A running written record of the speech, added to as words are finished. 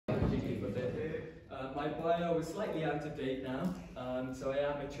my bio is slightly out of date now, so I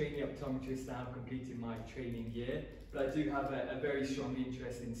am a trainee optometrist now, completing my training year, but I do have a very strong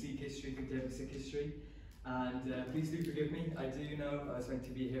interest in Sikh history, contemporary Sikh history, and please do forgive me. I do know I was meant to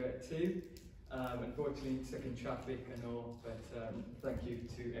be here at 2, unfortunately stuck in traffic and all, but thank you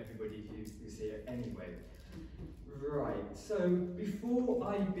to everybody who's here anyway. Right, so before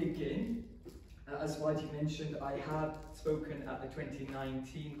I begin, as Whitey mentioned, I have spoken at the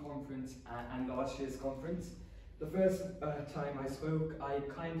 2019 conference and last year's conference. The first time I spoke, I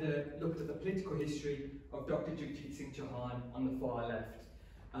kind of looked at the political history of Dr. Jathedar Singh on the far left,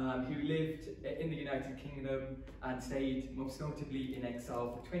 who lived in the United Kingdom and stayed most notably in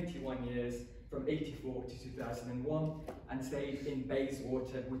exile for 21 years, from 84 to 2001, and stayed in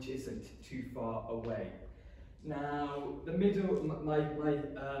Bayswater, which isn't too far away. Now, my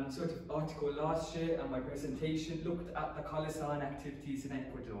sort of article last year and my presentation looked at the Khalistan activities in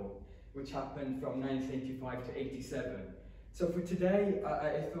Ecuador, which happened from 1985 to 87. So for today,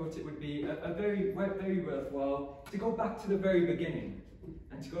 I thought it would be a very worthwhile to go back to the very beginning,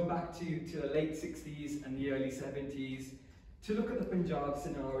 and to go back to the late 60s and the early 70s, to look at the Punjab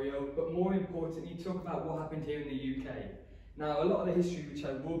scenario, but more importantly, talk about what happened here in the UK. Now, a lot of the history which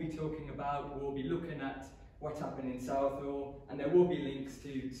I will be talking about, will be looking at what happened in Southall, and there will be links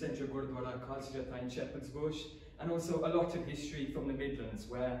to Central Gurdwara, Khalsa and Shepherd's Bush, and also a lot of history from the Midlands,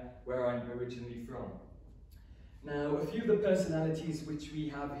 where I'm originally from. Now, a few of the personalities which we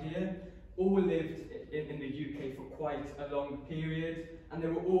have here all lived in the UK for quite a long period, and they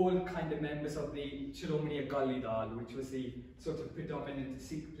were all kind of members of the Shiromani Akali Dal, which was the sort of predominant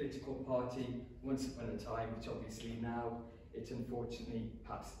Sikh political party once upon a time, which obviously now it unfortunately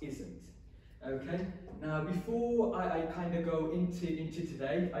perhaps isn't. Okay, now before I kind of go into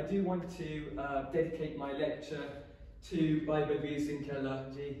today, I do want to dedicate my lecture to Bible Singh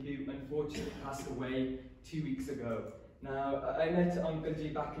who unfortunately passed away 2 weeks ago. Now, I met Uncle Ji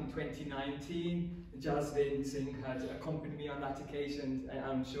back in 2019. Darshan Singh had accompanied me on that occasion, and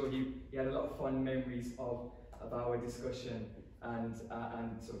I'm sure he had a lot of fond memories of our discussion and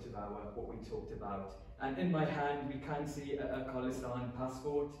sort of what we talked about. And in my hand, we can see a Khalistan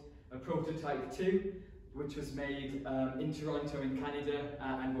passport, a prototype 2, which was made in Toronto in Canada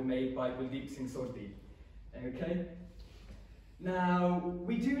and were made by Baldeep Singh Sodhi. Okay? Now,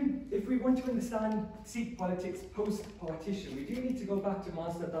 if we want to understand Sikh politics post-partition, we do need to go back to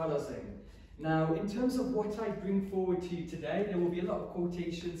Master Tara Singh. Now, in terms of what I bring forward to you today, there will be a lot of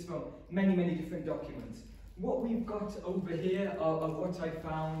quotations from many different documents. What we've got over here are what I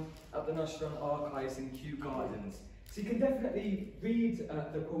found at the National Archives in Kew Gardens. So you can definitely read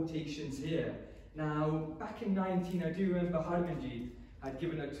the quotations here. Now, back in I do remember Harmanjeet had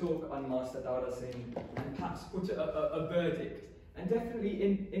given a talk on Master Tara Singh and perhaps put a verdict. And definitely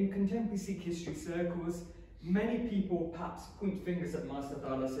in contemporary Sikh history circles, many people perhaps point fingers at Master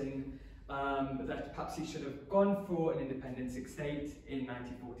Tara Singh, that perhaps he should have gone for an independent Sikh state in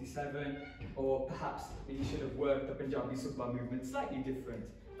 1947, or perhaps he should have worked the Punjabi Subha movement slightly different,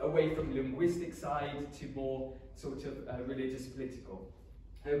 away from linguistic side to more sort of religious political.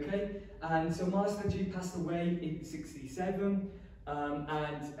 Okay, and so Master Ji passed away in 67,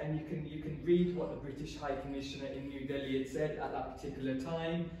 and you can read what the British High Commissioner in New Delhi had said at that particular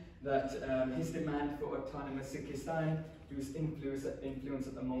time, that his demand for autonomous Sikhistan, whose influence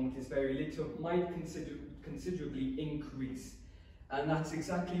at the moment is very little, might considerably increase. And that's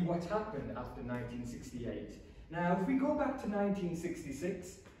exactly what happened after 1968. Now, if we go back to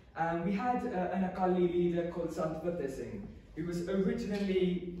 1966, we had an Akali leader called Sant Tara Singh, who was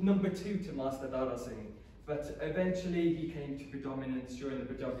originally number 2 to Master Tara Singh, but eventually he came to predominance during the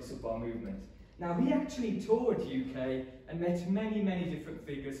Punjabi Subha movement. Now, he actually toured UK and met many different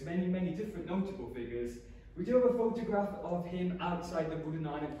figures, many different notable figures. We do have a photograph of him outside the Guru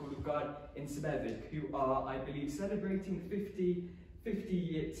Nanak Gurukar in Renwick, who are, I believe, celebrating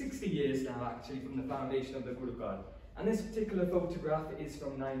 60 years now actually from the foundation of the Gurukar. And this particular photograph is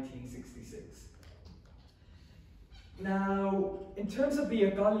from 1966. Now, in terms of the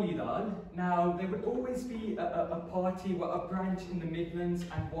Akali Dal, now there would always be a party, a branch in the Midlands,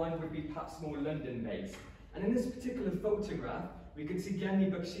 and one would be perhaps more London-based. And in this particular photograph, we can see Gyani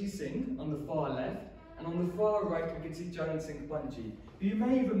Bakshi Singh on the far left, and on the far right we can see Darshan Singh Pheruman, who you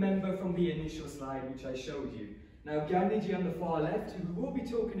may remember from the initial slide which I showed you. Now, Gyani Ji on the far left, who we'll be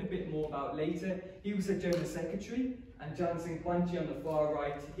talking a bit more about later, he was a General Secretary, and Darshan Singh Pheruman on the far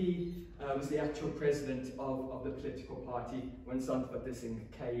right, he was the actual president of the political party when Sant Tara Singh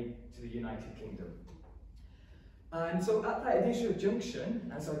came to the United Kingdom. And so at that initial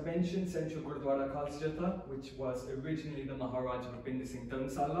junction, as I mentioned, central Gurdwara Khalsa, which was originally the Maharaja Bhinder Singh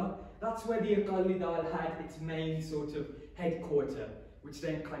Dharamsala, that's where the Akali Dal had its main sort of headquarter, which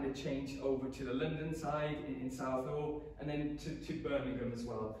then kind of changed over to the London side in Southall, and then to Birmingham as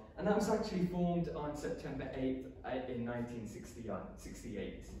well. And that was actually formed on September 8th in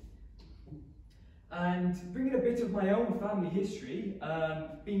 1968. And bringing a bit of my own family history,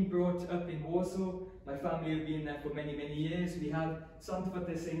 being brought up in Warsaw, my family have been there for many, many years. We have Sant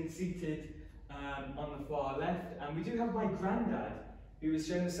Tara Singh seated on the far left, and we do have my granddad, who was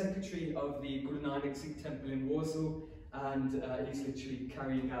General Secretary of the Guru Nanak Sikh Temple in Warsaw, and he's literally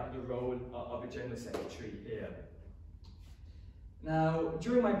carrying out the role of a General Secretary here. Now,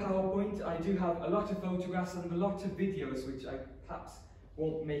 during my PowerPoint, I do have a lot of photographs and a lot of videos, which I perhaps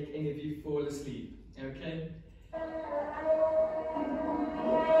won't make any of you fall asleep. Okay?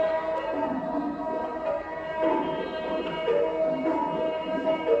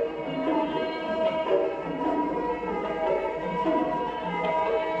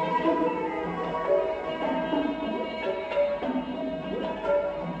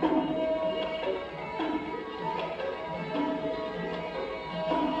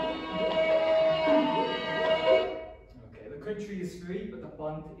 Free, but the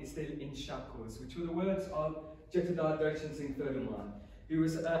bond is still in shackles, which were the words of Jathedar Darshan Singh Pheruman, who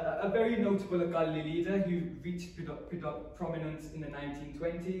was a very notable Akali leader who reached prominence in the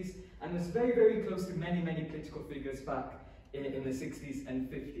 1920s and was very, very close to many, many political figures back in the 60s and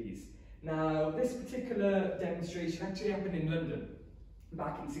 50s. Now, this particular demonstration actually happened in London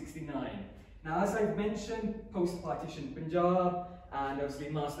back in '69. Now, as I've mentioned, post-partition Punjab, and obviously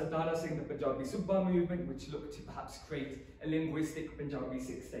Master Tara Singh, the Punjabi Subba movement, which looked to perhaps create a linguistic Punjabi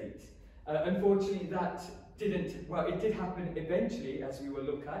Sikh state. Unfortunately, that didn't, well, it did happen eventually, as we will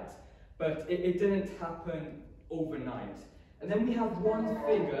look at, but it didn't happen overnight. And then we have one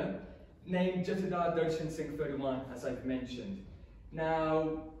figure named Jathedar Darshan Singh Pheruman, as I've mentioned.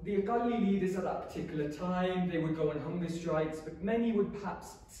 Now, the Akali leaders at that particular time, they would go on hunger strikes, but many would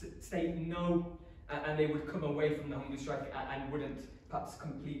perhaps say no, and they would come away from the hunger strike and wouldn't perhaps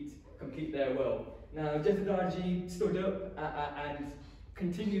complete their will. Now, Jathadarji stood up and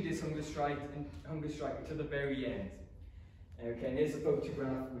continued his hunger strike to the very end. Okay, and here's a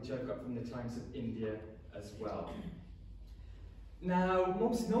photograph which I've got from the Times of India as well. Now,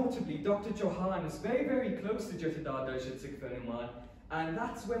 most notably, Dr. Chauhan was very, very close to Jathedar Darshan Singh Pheruman, and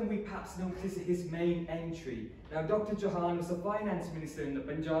that's when we perhaps notice his main entry. Now, Dr. Chauhan was the finance minister in the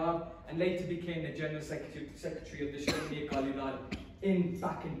Punjab and later became the general secretary of the Shri Akali Dal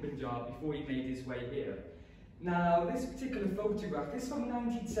back in Punjab before he made his way here. Now, this particular photograph, this is from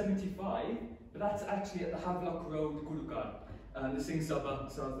 1975, but that's actually at the Havelock Road, Gurukar, the Singh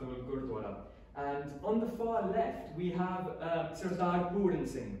Sabha Southall Gurdwara. And on the far left, we have Sardar Puran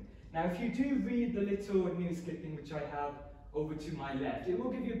Singh. Now, if you do read the little news clipping which I have over to my left, it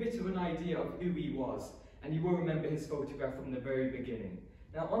will give you a bit of an idea of who he was, and you will remember his photograph from the very beginning.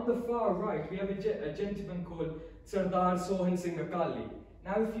 Now, on the far right, we have a gentleman called Sardar Sohan Singh Akali.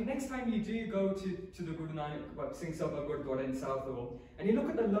 Now, if you, next time you do go to the Guru Nanak Singh Sabha Gurdwara in Southall, and you look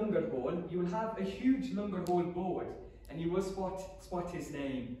at the Langar Hall, you will have a huge Langar Hall board, and you will spot his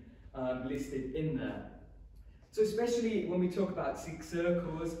name listed in there. So especially when we talk about Sikh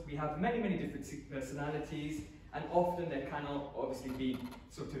circles, we have many, many different Sikh personalities, and often there can obviously be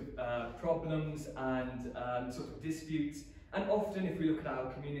sort of problems and sort of disputes. And often, if we look at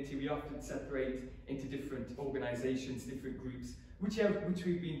our community, we often separate into different organisations, different groups, which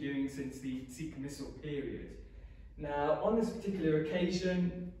we've been doing since the Sikh Missile period. Now, on this particular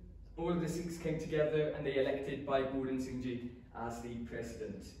occasion, all of the Sikhs came together and they elected Bhai Puran Singh Ji as the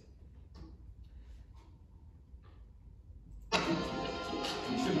president.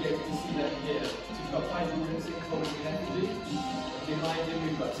 You should be able to see that here. So we've got Bhai Puran Singh holding an effigy. Behind him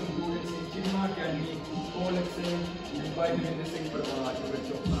we've got some Puran Singh Jinma, Gandhi, Paulak Singh, and Prime Minister Indira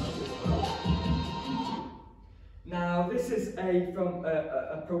Gandhi as well. Now, this is from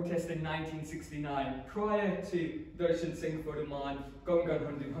a protest in 1969, prior to Darshan Singh Pheruman going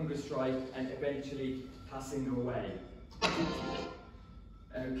on hunger strike and eventually passing away.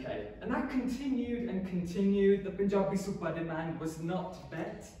 Okay, and that continued and continued. The Punjabi Subba demand was not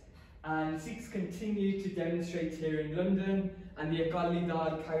met, and Sikhs continued to demonstrate here in London, and the Akali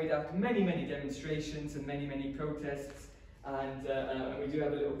Dal carried out many, many demonstrations and many, many protests, and we do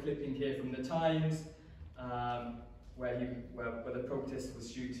have a little clipping here from the Times, where the protest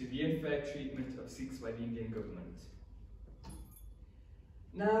was due to the unfair treatment of Sikhs by the Indian government.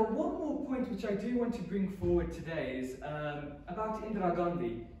 Now, one more point which I do want to bring forward today is about Indira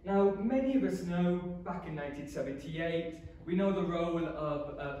Gandhi. Now, many of us know back in 1978, we know the role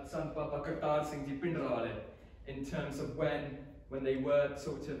of Sant Baba Kartar Singh Ji Pindrale in terms of when they were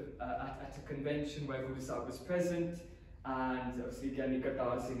sort of at a convention where Guru Sahib was present, and obviously Gyani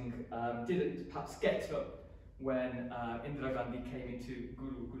Kartar Singh didn't perhaps get up when Indira Gandhi came into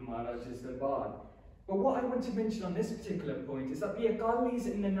Guru Maharaj's Darbar. But what I want to mention on this particular point is that the Akalis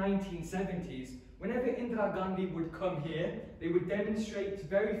in the 1970s, whenever Indira Gandhi would come here, they would demonstrate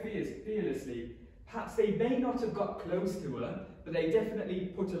very fearlessly. Perhaps they may not have got close to her, but they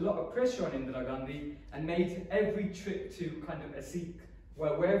definitely put a lot of pressure on Indira Gandhi and made every trip to kind of a Sikh,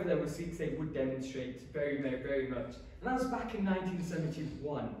 well, wherever there were Sikhs, they would demonstrate very, very, very much. And that was back in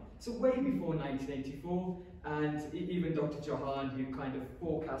 1971, so way before 1984, and even Dr. Chauhan, who kind of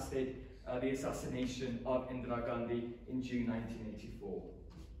forecasted the assassination of Indira Gandhi in June 1984.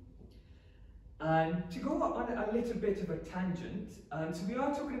 And to go on a little bit of a tangent, so we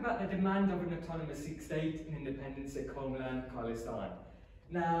are talking about the demand of an autonomous Sikh state, an independent Sikh homeland, Khalistan.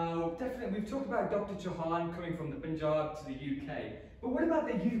 Now, definitely, we've talked about Dr. Chauhan coming from the Punjab to the UK, but what about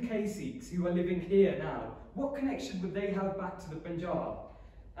the UK Sikhs who are living here now? What connection would they have back to the Punjab?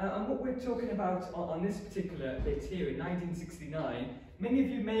 And what we're talking about on this particular bit here in 1969, many of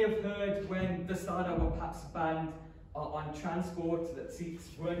you may have heard when the Dastara were perhaps banned on transport, that Sikhs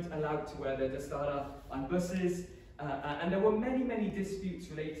weren't allowed to wear their Dastara on buses, and there were many, many disputes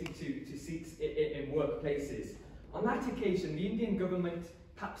relating to Sikhs in workplaces. On that occasion, the Indian government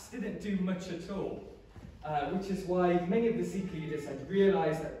perhaps didn't do much at all, which is why many of the Sikh leaders had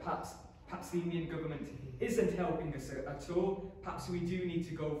realised that perhaps the Indian government isn't helping us at all. Perhaps we do need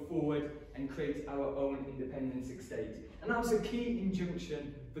to go forward and create our own independent Sikh state. And that was a key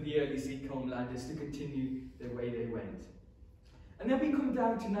injunction for the early Sikh Homelanders to continue the way they went. And then we come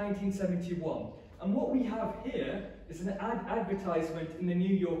down to 1971, and what we have here is an advertisement in the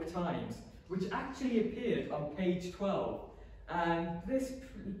New York Times, which actually appeared on page 12. And this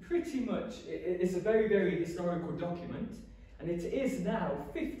pretty much is a very, very historical document, and it is now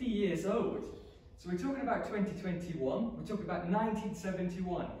 50 years old. So we're talking about 2021, we're talking about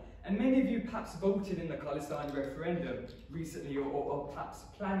 1971. And many of you perhaps voted in the Khalistan referendum recently, or perhaps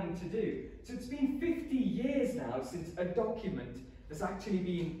planning to do. So it's been 50 years now since a document has actually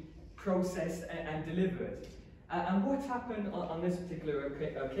been processed and delivered. And what happened on this particular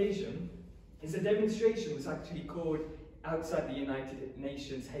occasion is a demonstration was actually called outside the United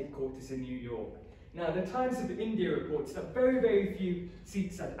Nations headquarters in New York. Now, the Times of India reports that very, very few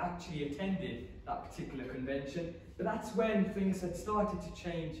Sikhs had actually attended that particular convention, but that's when things had started to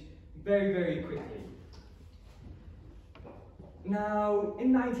change very, very quickly. Now,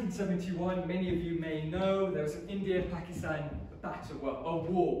 in 1971, many of you may know, there was an India-Pakistan battle, well, a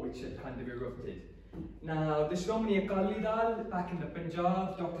war which had kind of erupted. Now, the Shromani Akali Dal, back in the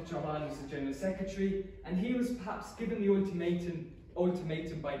Punjab, Dr. Chauhan was the General Secretary, and he was perhaps given the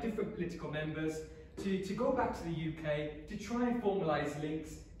ultimatum by different political members to go back to the UK, to try and formalise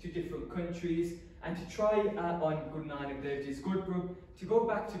links to different countries, and to try on Guru Nanak Dev Ji's Gurpurab to go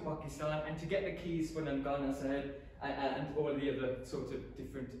back to Pakistan and to get the keys for Nankana Sahib and all the other sort of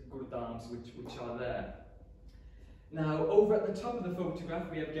different Gurudhams which are there. Now, over at the top of the photograph,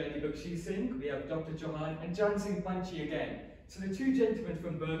 we have Gyani Bakshi Singh, we have Dr. Chauhan, and Jan Singh Panchi again. So the two gentlemen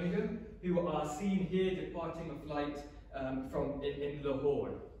from Birmingham who are seen here departing a flight from in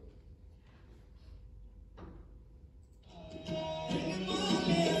Lahore.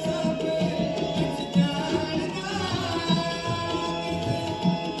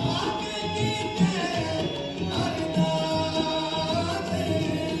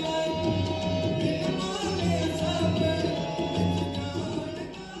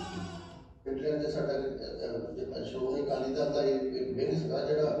 Shromi Akali Dal ਦਾ ਇੱਕ wing ਸੀਗਾ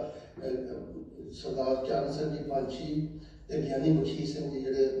ਜਿਹੜਾ ਸਰਦਾਰ ਚਰਨ ਸਿੰਘ ਜੀ ਪੰਛੀ ਤੇ ਗਿਆਨੀ ਬਖਸ਼ੀ ਸਿੰਘ ਜੀ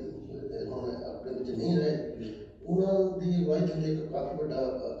ਜਿਹੜੇ ਹੁਣ ਆਪਣੇ ਵਿੱਚ ਨਹੀਂ ਰਹੇ, ਉਹਨਾਂ ਦੀ ਅਗਵਾਈ ਥੱਲੇ ਇੱਕ ਕਾਫੀ ਵੱਡਾ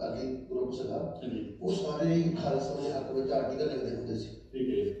ਅਕਾਲੀ ਗਰੁੱਪ ਸੀਗਾ। ਉਹ ਸਾਰੇ ਹੀ ਖਾਲਸਾ ਦੇ ਹੱਕ ਵਿੱਚ ਆਰਟੀਕਲ ਲਿਖਦੇ ਹੁੰਦੇ ਸੀ।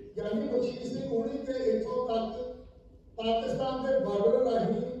 ਗਿਆਨੀ ਬਖਸ਼ੀ ਸਿੰਘ ਹੋਣੀ ਤੇ ਇੱਥੋਂ ਤੱਕ ਪਾਕਿਸਤਾਨ ਦੇ ਬਾਰਡਰ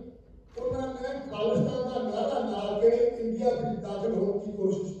ਰਾਹੀਂ ਉਹਨਾਂ ਨੇ ਖਾਲਿਸਤਾਨ ਦਾ ਨਾਅਰਾ ਲਾ ਕੇ ਇੰਡੀਆ ਵਿੱਚ ਦਾਖਲ ਹੋਣ ਦੀ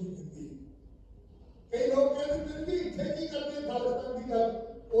ਕੋਸ਼ਿਸ਼ ਕੀਤੀ। ਕਈ ਲੋਕ ਕਹਿੰਦੇ ਵੀ ਇੱਥੇ ਕੀ ਕਰਦੇ ਖਾਲਿਸਤਾਨ ਦੀ ਗੱਲ,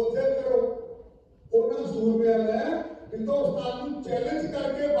 ਉੱਥੇ ਕਰੋ। ਉਹਨਾਂ ਸੂਰਮਿਆਂ ਨੇ ਹਿੰਦੁਸਤਾਨ ਨੂੰ ਚੈਲੰਜ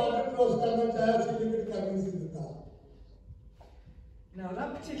ਕਰਕੇ ਬਾਰਡਰ ਕ੍ਰੋਸ ਕਰਨਾ ਚਾਹਿਆ ਸੀ, ਲੇਕਿਨ ਕਰ ਨਹੀਂ ਸੀ ਦਿੱਤਾ। Now, that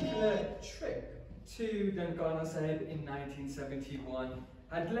particular trip to Nankana Sahib in 1971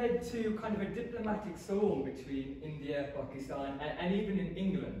 had led to kind of a diplomatic storm between India, Pakistan, and even in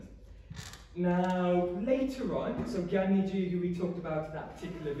England. Now, later on, so Gyaniji, who we talked about in that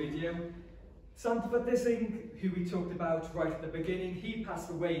particular video, Sant Fateh Singh, who we talked about right at the beginning, he passed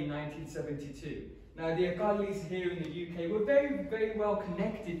away in 1972. Now, the Akalis here in the UK were very, very well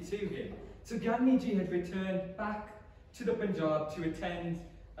connected to him. So Gyaniji had returned back to the Punjab to attend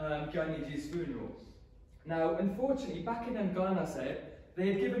Gyaniji's funeral. Now, unfortunately, back in Nangana Sahib,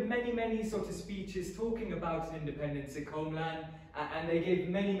 they had given many sort of speeches talking about an independent Sikh homeland, and they gave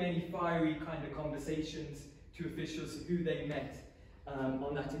many fiery kind of conversations to officials who they met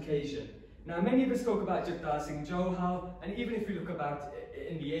on that occasion. Now, many of us talk about Jathedar Singh Johal, and even if you look about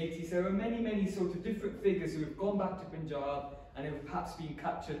in the 80s, there are many sort of different figures who have gone back to Punjab and have perhaps been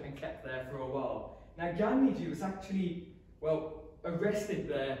captured and kept there for a while. Now, Gyaniji was actually, well, arrested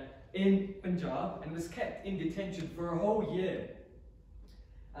there in Punjab and was kept in detention for a whole year.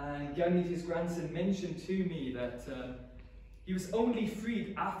 And Gyaniji's grandson mentioned to me that he was only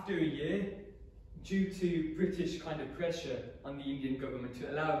freed after a year due to British kind of pressure on the Indian government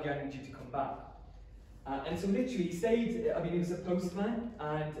to allow Gyaniji to come back. And so literally he stayed, I mean he was a postman,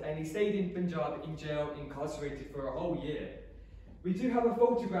 and he stayed in Punjab in jail, incarcerated for a whole year. We do have a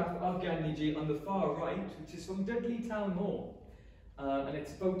photograph of Gyaniji on the far right, which is from Dudley Town Hall. And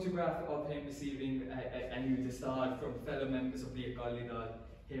it's a photograph of him receiving a new dastard from fellow members of the Akali Dal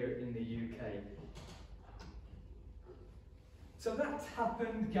here in the UK. So that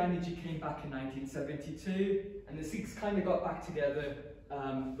happened. Gyaniji came back in 1972, and the Sikhs kind of got back together,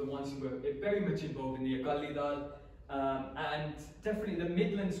 the ones who were very much involved in the Akali Dal, and definitely the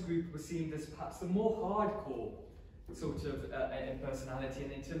Midlands group was seen as perhaps the more hardcore sort of in personality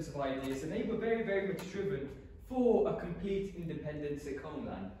and in terms of ideas, and they were very much driven for a complete independent Sikh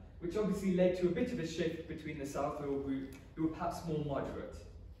homeland, which obviously led to a bit of a shift between the Southall group, who were perhaps more moderate.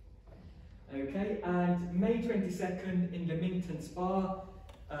 Okay, and May 22nd in Leamington Spa,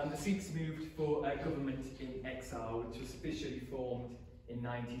 the Sikhs moved for a government in exile, which was officially formed in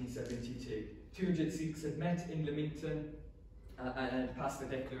 1972. 200 Sikhs had met in Leamington and passed the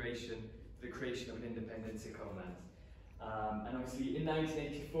declaration for the creation of an independent Sikh homeland. And obviously in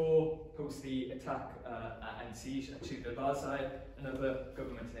 1984, post the attack and siege at Jathedar Darshan, another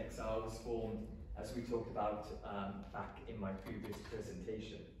government in exile was formed, as we talked about back in my previous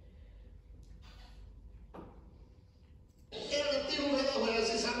presentation.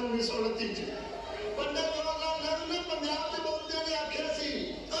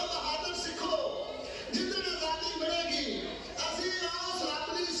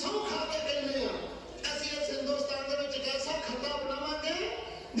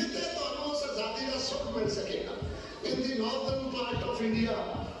 In the northern part of India,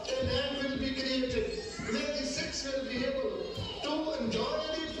 a land will be created where the Sikhs will be able to enjoy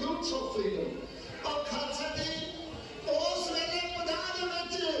the fruits of freedom. Or Khalsa ji, ਉਸ ਵੇਲੇ ਪੰਜਾਬ ਦੇ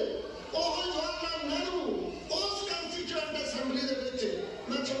ਵਿੱਚ ਉਹ ਜਵਾਹਰ ਨਹਿਰੂ ਉਸ ਕੰਸਟੀਟਿਊਐਂਟ assembly ਦੇ ਵਿੱਚ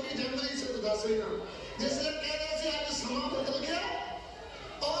ਮੈਂ 26 ਜਨਵਰੀ ਸੇ ਦੱਸ ਰਿਹਾ ਜਿਸ ਨੇ ਕਹਿ ਰਿਹਾ ਸੀ ਅੱਜ ਸਮਾਂ ਬਦਲ ਗਿਆ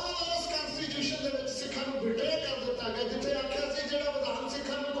ਔਰ ਉਸ ਕੰਸਟੀਟਿਊਸ਼ਨ ਦੇ ਵਿੱਚ ਸਿੱਖਾਂ ਨੂੰ ਬਿਟਰੇ ਕਰ ਦਿੱਤਾ ਗਿਆ ਜਿੱਥੇ ਆਖਿਆ ਸੀ ਜਿਹੜਾ ਵਿਧਾਨ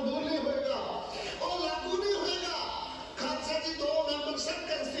ਸਿੱਖਾਂ ਨੂੰ ਕਬੂਲ ਨਹੀਂ ਹੋਏਗਾ ਉਹ ਲਾਗੂ ਨਹੀਂ ਹੋਏਗਾ। ਖਾਲਸਾ ਜੀ ਦੋ ਮੈਂਬਰ ਸਨ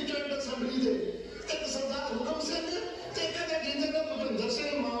ਕੰਸਟੀਟਿਊਐਂਟ ਅਸੈਂਬਲੀ ਦੇ, ਇੱਕ ਸਰਦਾਰ ਹੁਕਮ ਸਿੰਘ ਤੇ ਇੱਕ ਜੀਂਦੇ ਦਾ ਭੁਪਿੰਦਰ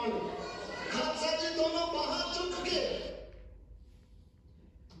ਸਿੰਘ ਮਾਨ। ਖਾਲਸਾ ਜੀ ਦੋਨੋਂ ਬਾਹਾਂ ਚੁੱਕ ਕੇ।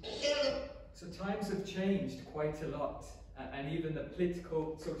 So times have changed quite a lot, and even the political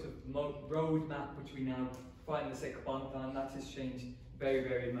sort of roadmap which we now find in the Sikh Homelanders, that has changed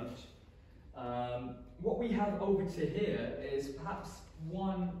very much. What we have over to here is perhaps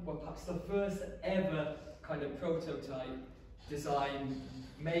the first ever kind of prototype design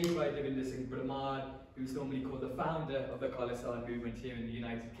made by Darshan Singh Pheruman, who's normally called the founder of the Khalistan movement here in the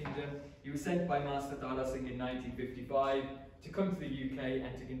United Kingdom. He was sent by Master Tara Singh in 1955 to come to the UK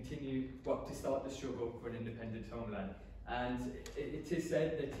and to continue, to start the struggle for an independent homeland. And it is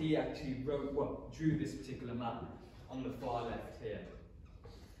said that he actually drew this particular map on the far left here.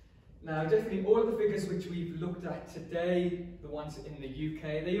 Now, definitely all of the figures which we've looked at today, the ones in the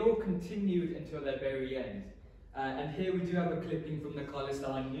UK, they all continued until their very end. And here we do have a clipping from the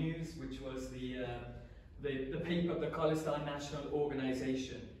Khalistan News, which was the paper of the Khalistan National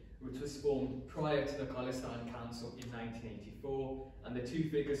Organisation, which was formed prior to the Khalistan Council in 1984. And the two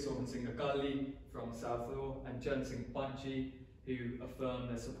figures, Sohan Singh Akali from Southall and Jan Singh Panchi, who affirmed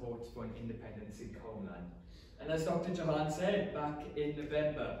their support for an independent Sikh homeland. And as Dr. Jahan said, back in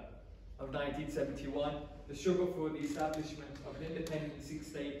November of 1971, the struggle for the establishment of an independent Sikh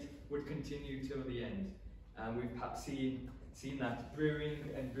state would continue till the end. And we've perhaps seen that brewing,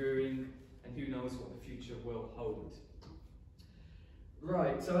 and who knows what the future will hold.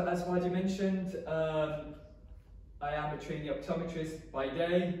 Right, so as Wadi mentioned, I am a trainee optometrist by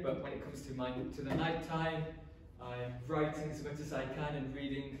day, but when it comes to the night time, I'm writing as much as I can and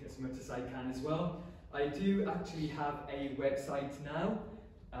reading as much as I can as well. I do actually have a website now,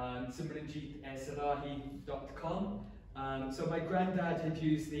 simranjeetsarahi.com. So my granddad had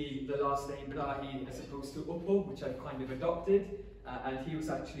used the last name Barahi as opposed to Uppal, which I've kind of adopted, and he was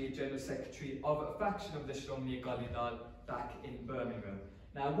actually a General Secretary of a faction of the Shromani Akali Dal back in Birmingham.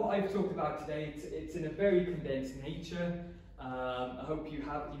 Now what I've talked about today, it's in a very condensed nature. I hope you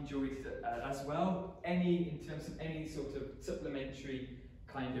have enjoyed it as well. In terms of any sort of supplementary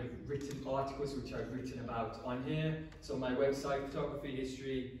kind of written articles which I've written about on here. So my website, photography,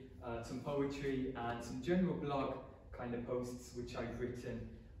 history, some poetry and some general blog kind of posts which I've written.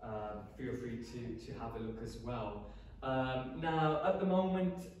 Feel free to have a look as well. Now at the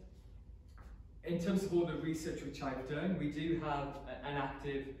moment, in terms of all the research which I've done, we do have an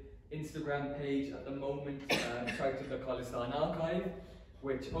active Instagram page at the moment, titled the Khalistan Archive,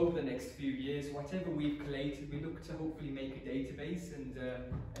 which over the next few years, whatever we've collated, we look to hopefully make a database and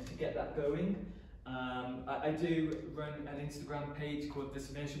to get that going. I do run an Instagram page called the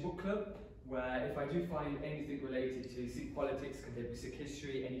Submersion Book Club, where if I do find anything related to Sikh politics, contemporary Sikh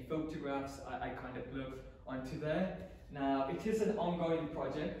history, any photographs, I kind of plug onto there. Now, it is an ongoing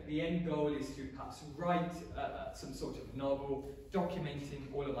project. The end goal is to perhaps write some sort of novel documenting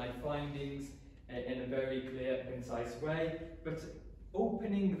all of my findings in a very clear and concise way, but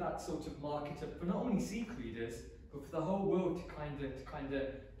opening that sort of market up for not only Sikh readers, but for the whole world to kind of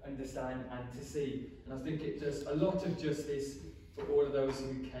understand and to see. And I think it does a lot of justice for all of those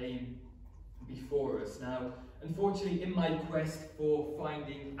who came before us. Now, unfortunately, in my quest for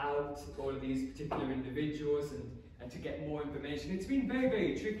finding out all of these particular individuals and to get more information, it's been very,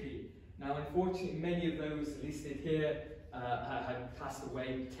 very tricky. Now, unfortunately, many of those listed here had passed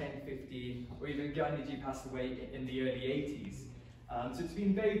away 10, 15, or even Gandhiji passed away in the early 80s. So it's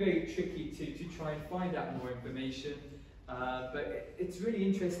been very, very tricky to try and find out more information. But it's really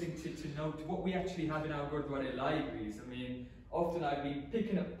interesting to note what we actually have in our Gurdwara libraries. I mean, often I've been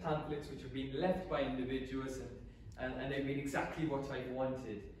picking up pamphlets which have been left by individuals and they've been exactly what I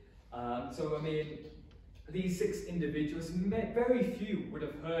wanted. So, I mean, these 6 individuals, very few would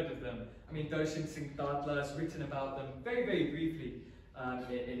have heard of them. I mean, Darshan Singh has written about them very, very briefly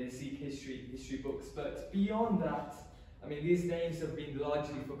in his Sikh history books. But beyond that, I mean, these names have been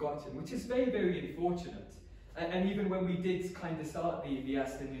largely forgotten, which is very, very unfortunate. And even when we did kind of start the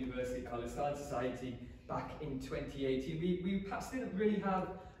Aston University Khalistan Society back in 2018, we perhaps didn't really have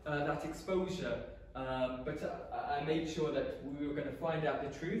that exposure. But I made sure that we were going to find out the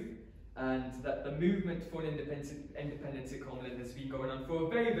truth, and that the movement for an independent Sikh homeland has been going on for a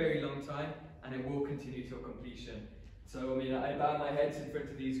very, very long time, and it will continue till completion. So, I mean, I bow my heads in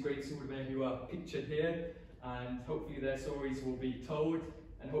front of these great Supermen who are pictured here, and hopefully their stories will be told,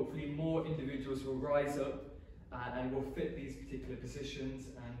 and hopefully more individuals will rise up and will fit these particular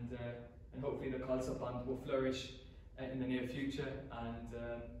positions, and hopefully the Khalsa Panth will flourish in the near future, and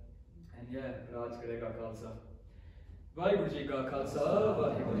yeah, Raj Karega Khalsa. Vaheguru Ji Ka Khalsa,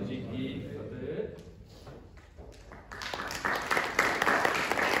 Vaheguru Ji Ki Fateh.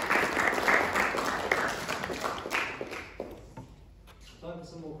 Time for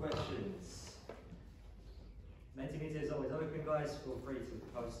some more questions. Mentimeter is always open, guys. Feel free to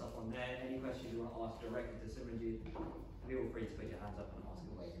post stuff on there. Any questions you want to ask directly to Simranjeet, feel free to put your hands up and ask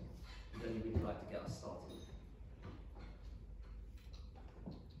away. Then we'd like to get us started.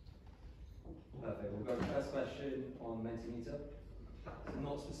 Perfect. We'll go to the first question on Mentimeter.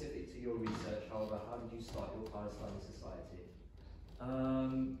 Not specific to your research, however, how did you start your Khalistan society?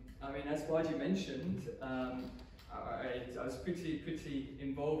 I mean, as Baji mentioned, I was pretty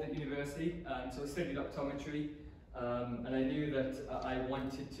involved at university, so I studied optometry, and I knew that I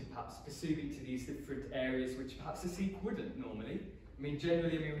wanted to perhaps pursue into these different areas which perhaps a Sikh wouldn't normally. I mean,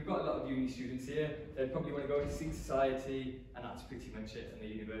 generally, we've got a lot of uni students here, they'd probably want to go into Sikh society, and that's pretty much it, and the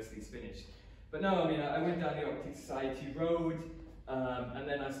university's finished. But no, I mean, I went down the Optic Society road, and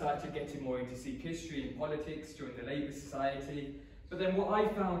then I started getting more into Sikh history and politics, joined the Labour Society. But then what I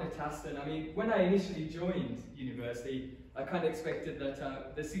found at Aston, I mean, when I initially joined university, I kind of expected that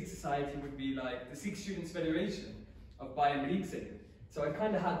the Sikh Society would be like the Sikh Students' Federation of Bayern Singh. So I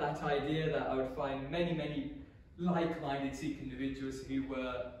kind of had that idea that I would find many, many like-minded Sikh individuals who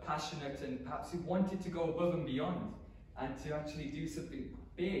were passionate and perhaps who wanted to go above and beyond and to actually do something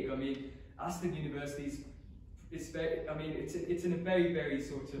big. I mean, Aston University is very, I mean, it's in a very, very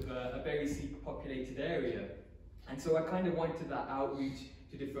sort of a very Sikh populated area. And so I kind of wanted that outreach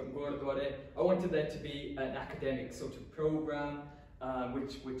to different Gurdwara. I wanted there to be an academic sort of program.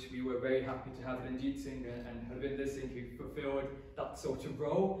 which we were very happy to have Ranjit Singh and Harvinder Singh who fulfilled that sort of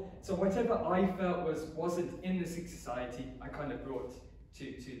role. So whatever I felt wasn't in the Sikh society, I kind of brought to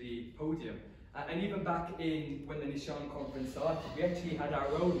the podium. And even back in when the Nishan conference started, we actually had our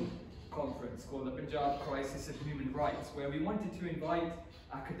own conference called the Punjab Crisis of Human Rights, where we wanted to invite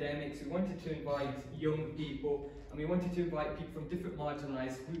academics, we wanted to invite young people, and we wanted to invite people from different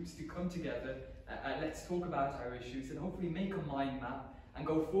marginalised groups to come together and let's talk about our issues and hopefully make a mind map and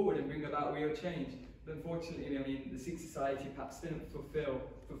go forward and bring about real change. But unfortunately, I mean, the Sikh society perhaps didn't fulfil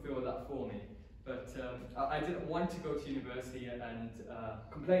that for me. But I didn't want to go to university and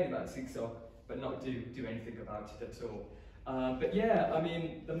complain about Sikh Soc, but not do anything about it at all. But yeah, I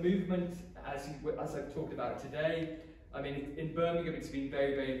mean, the movement, as I've talked about today, I mean, in Birmingham, it's been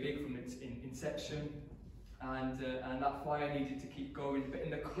very, very big from its inception, and that fire needed to keep going, but in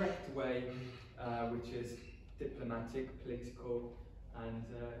the correct way, which is diplomatic, political, and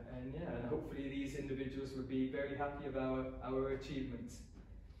yeah, and hopefully these individuals would be very happy of our achievements.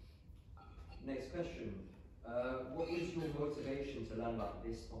 Next question. What was your motivation to learn about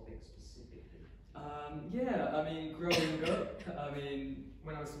this topic specifically? Yeah, I mean, growing up, I mean,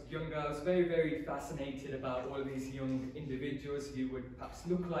 when I was younger, I was very, very fascinated about all of these young individuals who would perhaps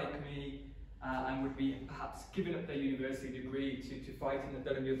look like me and would be perhaps giving up their university degree to fight in the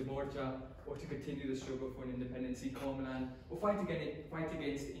Dharam Yudh Morcha, or to continue the struggle for an independent Sikh homeland, or fight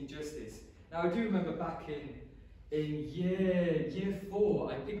against injustice. Now, I do remember back in year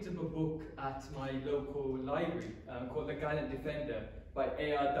 4, I picked up a book at my local library called The Gallant Defender by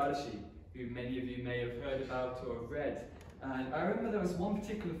Akali Dal, who many of you may have heard about or have read. And I remember there was one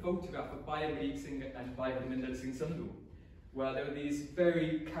particular photograph of Bhai Amrit Singh and Bhai Harvinder Singh Sandhu, where there were these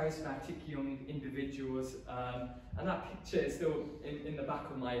very charismatic young individuals, and that picture is still in the back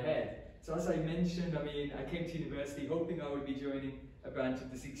of my head. So as I mentioned, I mean, I came to university hoping I would be joining a branch of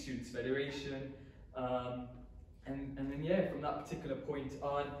the Sikh Students Federation, and then yeah, from that particular point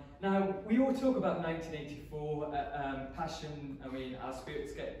on. Now, we all talk about 1984, passion, I mean, our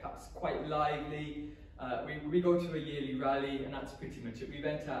spirits get perhaps quite lively. We go to a yearly rally, and that's pretty much it. We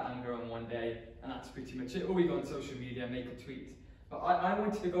vent our anger on one day, and that's pretty much it. Or we go on social media and make a tweet. But I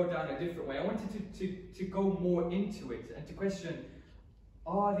wanted to go down a different way. I wanted to go more into it and to question,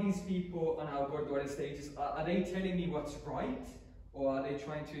 are these people on our Gurdwara stages, are they telling me what's right? Or are they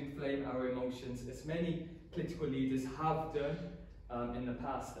trying to inflame our emotions, as many political leaders have done in the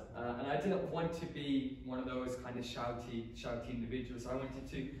past? And I didn't want to be one of those kind of shouty individuals. I wanted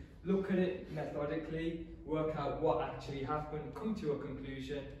to look at it methodically, work out what actually happened, come to a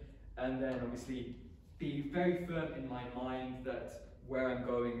conclusion, and then obviously be very firm in my mind that where I'm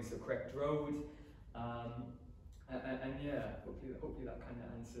going is the correct road. And yeah, hopefully that kind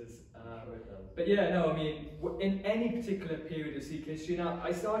of answers. But yeah, no, I mean, in any particular period of Sikh history, now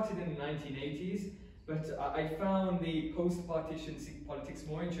I started in the 1980s, but I found the post-partition Sikh politics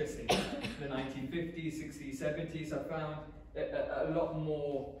more interesting. In the 1950s, 60s, 70s, I found a lot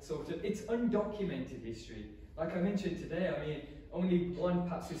more sort of, it's undocumented history. Like I mentioned today, I mean, only one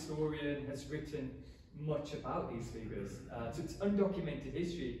perhaps historian has written much about these figures. So it's undocumented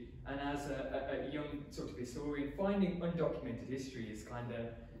history. And as a young sort of historian, finding undocumented history is kind of,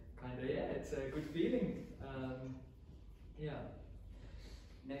 yeah, it's a good feeling. Yeah.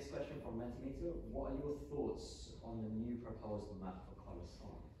 Next question from Mentimeter. What are your thoughts on the new proposed map for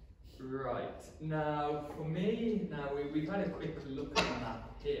Khalistan? Right. Now, for me, we've had a quick look at the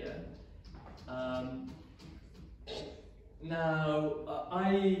map here. Now,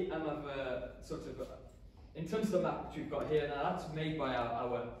 I am of a sort of, in terms of the map which we've got here, now that's made by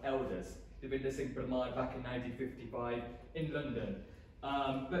our elders, Darshan Singh Pheruman, back in 1955 in London.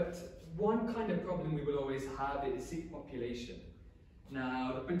 But one kind of problem we will always have is Sikh population.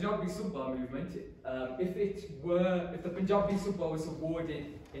 Now, the Punjabi Subha movement, if the Punjabi Subha was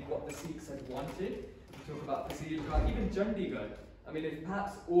awarded in what the Sikhs had wanted, we talk about Fasilka, even Chandigarh, I mean, if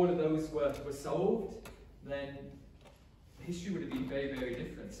perhaps all of those were solved, then history would have been very, very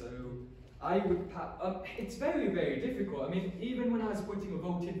different. So I would, it's very, very difficult. I mean, even when I was putting a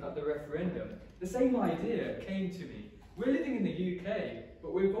vote in at the referendum, the same idea came to me. We're living in the UK,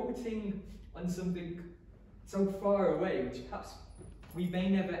 but we're voting on something so far away, which perhaps we may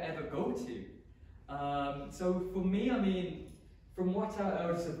never ever go to. So for me, I mean, from what our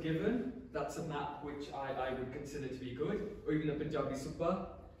elders have given, that's a map which I would consider to be good, or even the Punjabi Subha,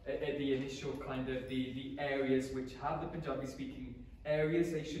 the initial kind of the areas which have the Punjabi speaking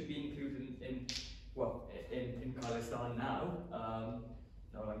areas, they should be included in Khalistan now,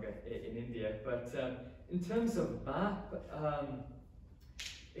 no longer in India. But in terms of map,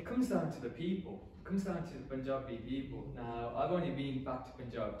 it comes down to the people. It comes down to the Punjabi people. Now, I've only been back to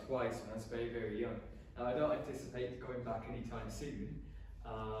Punjab twice when I was very, very young. Now, I don't anticipate going back anytime soon.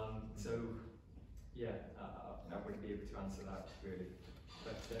 So, yeah, I wouldn't be able to answer that, really.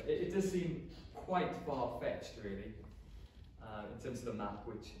 But it does seem quite far-fetched, really, in terms of the map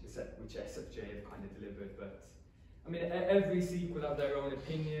which SFJ have kind of delivered. But, I mean, every Sikh will have their own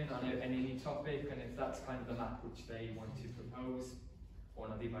opinion on any topic, and if that's kind of the map which they want to propose,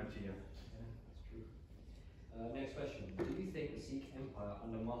 one of the marjia. That's true. Next question. Do you think the Sikh Empire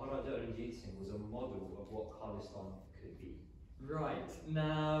under Maharaja Ranjit Singh was a model of what Khalistan could be? Right.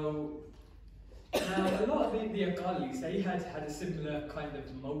 Now a lot of the Akalis, they had a similar kind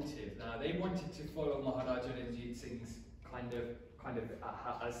of motive. Now, they wanted to follow Maharaja Ranjit Singh's kind of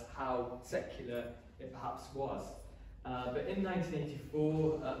as how secular it perhaps was. But in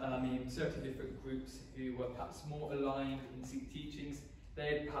 1984, I mean, certain different groups who were perhaps more aligned in Sikh teachings, they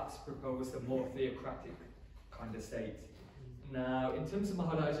had perhaps proposed a more theocratic kind of state. Now, in terms of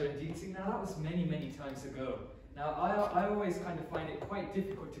Maharaja Ranjit Singh, now that was many, many times ago. Now, I always kind of find it quite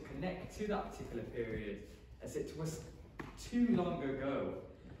difficult to connect to that particular period, as it was too long ago.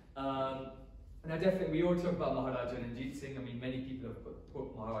 Now, definitely, we all talk about Maharaja Ranjit Singh. I mean, many people have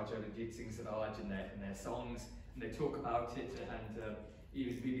put Maharaja Ranjit Singh's Raj in their songs, and they talk about it, and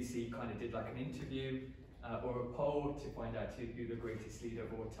even the BBC kind of did like an interview or a poll to find out who the greatest leader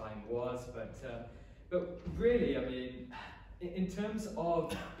of all time was. But really, I mean, in terms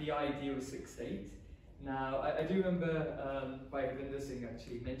of the ideal Sikh state, now I do remember Renwick Singh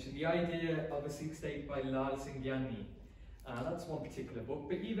actually mentioned the idea of a Sikh state by Lal Singh Gyani. That's one particular book,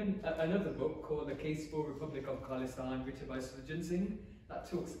 but even another book called The Case for Republic of Khalistan, written by Darshan Singh, that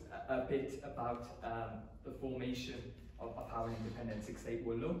talks a bit about the formation of how an independent Sikh state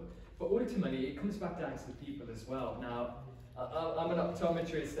will look. But ultimately, it comes back down to the people as well. Now, I'm an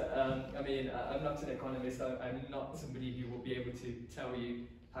optometrist. I mean, I'm not an economist. I'm not somebody who will be able to tell you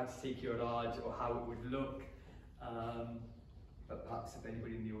how to take your Raj or how it would look. But perhaps if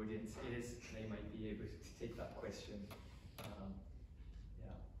anybody in the audience is, they might be able to take that question.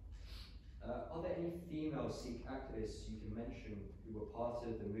 Are there any female Sikh activists you can mention who were part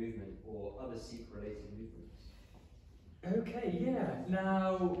of the movement or other Sikh-related movements? Okay, yeah.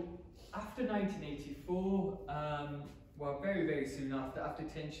 Now, after 1984, well, very, very soon after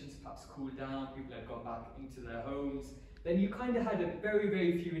tensions perhaps cooled down, people had gone back into their homes, then you kind of had very,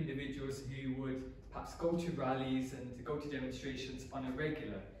 very few individuals who would perhaps go to rallies and to go to demonstrations on a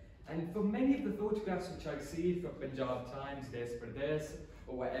regular. And for many of the photographs which I see from Punjab Times, Des Perdes,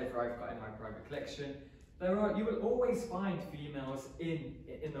 or whatever I've got in my private collection, you will always find females in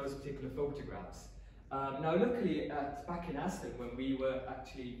those particular photographs. Now, luckily, back in Aston, when we were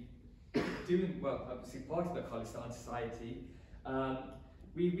actually doing, well, obviously part of the Khalistan Society,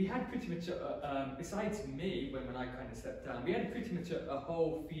 we had pretty much, besides me, when I kind of stepped down, we had pretty much a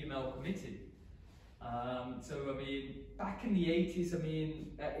whole female committee. So, I mean, back in the 80s, I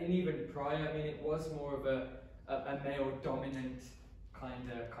mean, and even prior, I mean, it was more of a male-dominant kind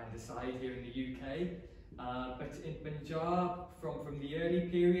of side here in the UK. But in Punjab, from the early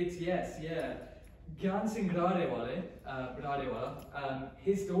periods, yes, yeah. Gyan Singh Bradewala,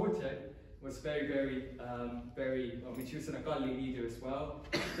 his daughter was very, I mean, she was an Akali leader as well,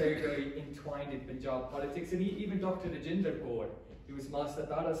 very entwined in Punjab politics, and even Dr. Rajinder Kaur, who was Master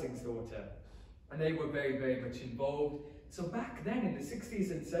Tara Singh's daughter, and they were very much involved. So back then in the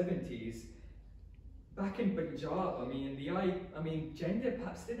 60s and 70s, back in Punjab, I mean, gender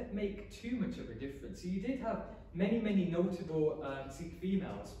perhaps didn't make too much of a difference. So you did have many notable Sikh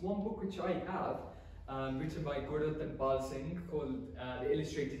females. One book which I have, written by Gurratan Pal Singh, called The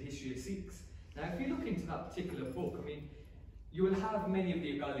Illustrated History of Sikhs. Now, if you look into that particular book, I mean, you will have many of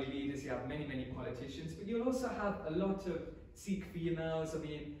the Akali leaders, you have many politicians, but you'll also have a lot of Sikh females. I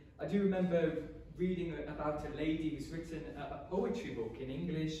mean, I do remember reading about a lady who's written a poetry book in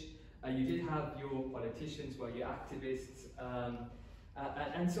English. You did have your politicians, well, your activists,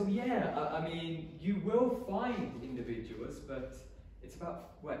 and so yeah, I mean, you will find individuals, but it's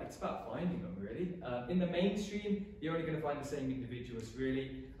about finding them, really. In the mainstream, you're only going to find the same individuals,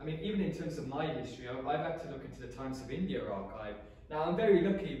 really. I mean, even in terms of my history, I've had to look into the Times of India archive. Now, I'm very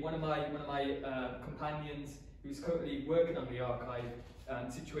lucky. One of my companions, who's currently working on the archive,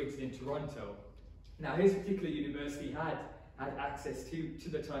 situated in Toronto. Now, his particular university had access to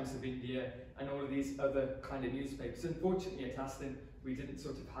the Times of India and all of these other kind of newspapers. Unfortunately, at Aston, we didn't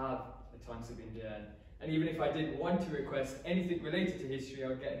sort of have the Times of India. And even if I did want to request anything related to history, I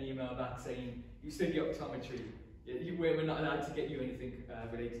would get an email back saying, you study optometry, we're not allowed to get you anything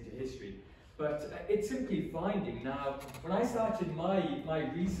related to history. But it's simply finding. Now, when I started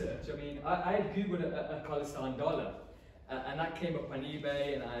my research, I mean, I had Googled a Khalistan dollar, and that came up on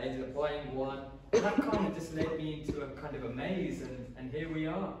eBay, and I ended up buying one. And that kind of just led me into a kind of a maze, and here we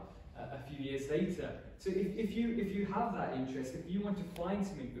are a few years later. So if you have that interest, if you want to find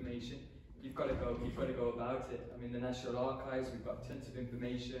some information, you've got to go about it. I mean, the National Archives, we've got tons of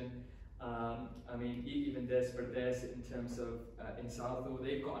information. I mean, even there's in terms of in Southall,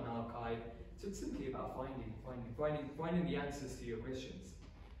 they've got an archive. So it's simply about finding the answers to your questions.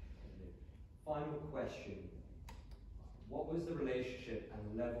 Final question. What was the relationship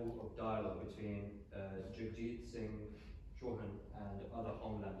and level of dialogue between Jathedar Singh Pheruman and other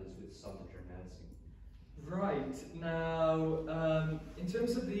Homelanders with Sardar Singh? Right, now, in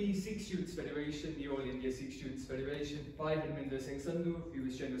terms of the Sikh Students Federation, the All India Sikh Students Federation, Prime Minister Indira Gandhi, who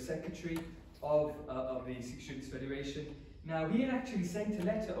was General Secretary of the Sikh Students Federation, now he had actually sent a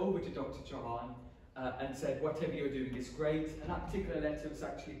letter over to Dr. Chauhan and said, whatever you're doing is great, and that particular letter was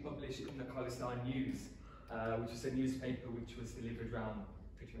actually published in the Khalistan News, which is a newspaper which was delivered around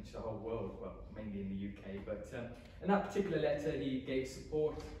pretty much the whole world, well, mainly in the UK, but in that particular letter he gave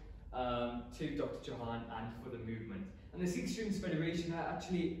support to Dr. Chauhan and for the movement. And the Sikh Students Federation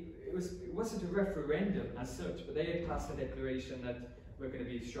actually, it wasn't a referendum as such, but they had passed a declaration that we're going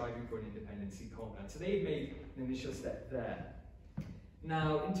to be striving for an independent Sikh homeland. So they had made an initial step there.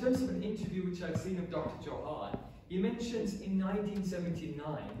 Now, in terms of an interview which I've seen of Dr. Chauhan, he mentions in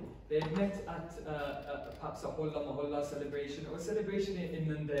 1979 they had met at perhaps a Holla Mohalla celebration, or a celebration in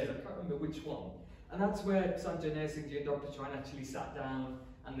Nandel, I can't remember which one. And that's where Sanjay Singh and Dr. Chauhan actually sat down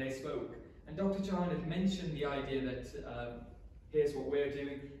and they spoke. And Dr. Chauhan had mentioned the idea that here's what we're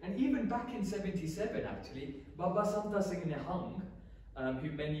doing. And even back in 77 actually, Baba Santa Singh Nehang,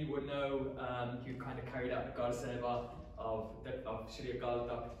 who many would know, who kind of carried out the Gar Seva of Shri Akali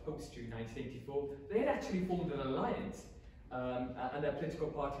Dal post June 1984, they had actually formed an alliance. And their political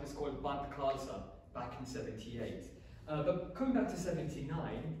party was called Band Khalsa back in 78. But coming back to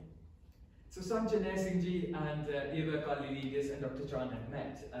 79, so Sanjay Singh Ji and the other Akali leaders and Dr. Chauhan had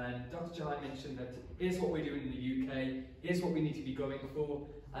met, and Dr. Chauhan mentioned that here's what we're doing in the UK, here's what we need to be going for,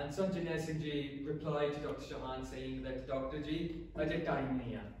 and Sanjay Singh Ji replied to Dr. Chauhan saying that Dr. Ji,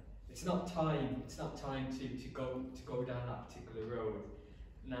 it's not time to go down that particular road.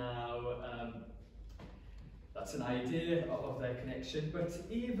 Now, that's an idea of their connection, but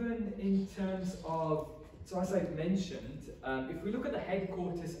even in terms of, so as I've mentioned, if we look at the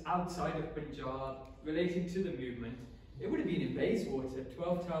headquarters outside of Punjab relating to the movement, it would have been in Bayswater,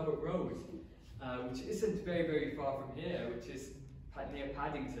 12 Talbot Road, which isn't very, very far from here, which is near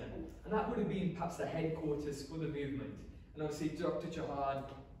Paddington. And that would have been perhaps the headquarters for the movement. And obviously Dr. Chauhan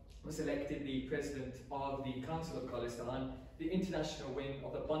was elected the president of the Council of Khalistan, the international wing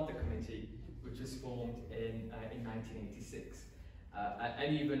of the Banta Committee, which was formed in 1986.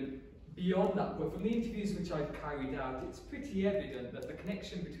 And even beyond that, but from the interviews which I've carried out, it's pretty evident that the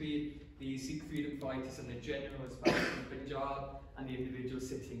connection between the Sikh freedom fighters and the generals back in Punjab and the individuals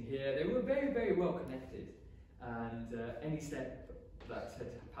sitting here, they were very, very well connected. And any step that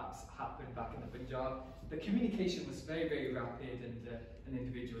had perhaps happened back in the Punjab, the communication was very, very rapid, and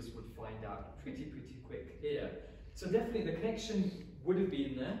individuals would find out pretty quick here. So definitely the connection would have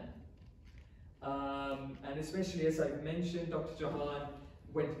been there. And especially as I've mentioned, Dr. Chauhan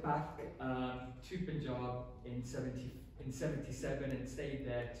went back to Punjab in 77 and stayed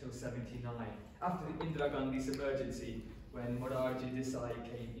there till 79, after the Indira Gandhi's emergency, when Morarji Desai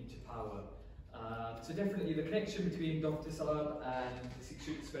came into power. So definitely the connection between Dr. Saab and the Sikh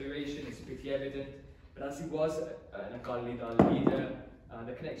Students Federation is pretty evident, but as he was an Akali Dal leader,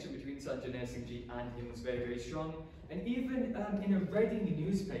 the connection between Sanjay Singh Ji and him was very, very strong. And even in a Reading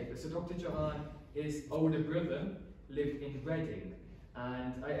newspaper, so Dr. Chauhan, his older brother, lived in Reading.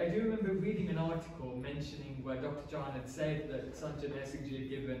 And I do remember reading an article mentioning where Dr. Chauhan had said that Sanjay Singh Ji had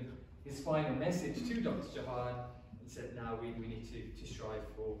given his final message to Dr. Chauhan and said, now we need to strive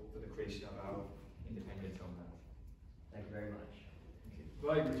for the creation of our independent homeland. Thank you very much.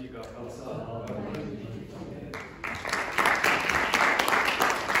 Right with you guys.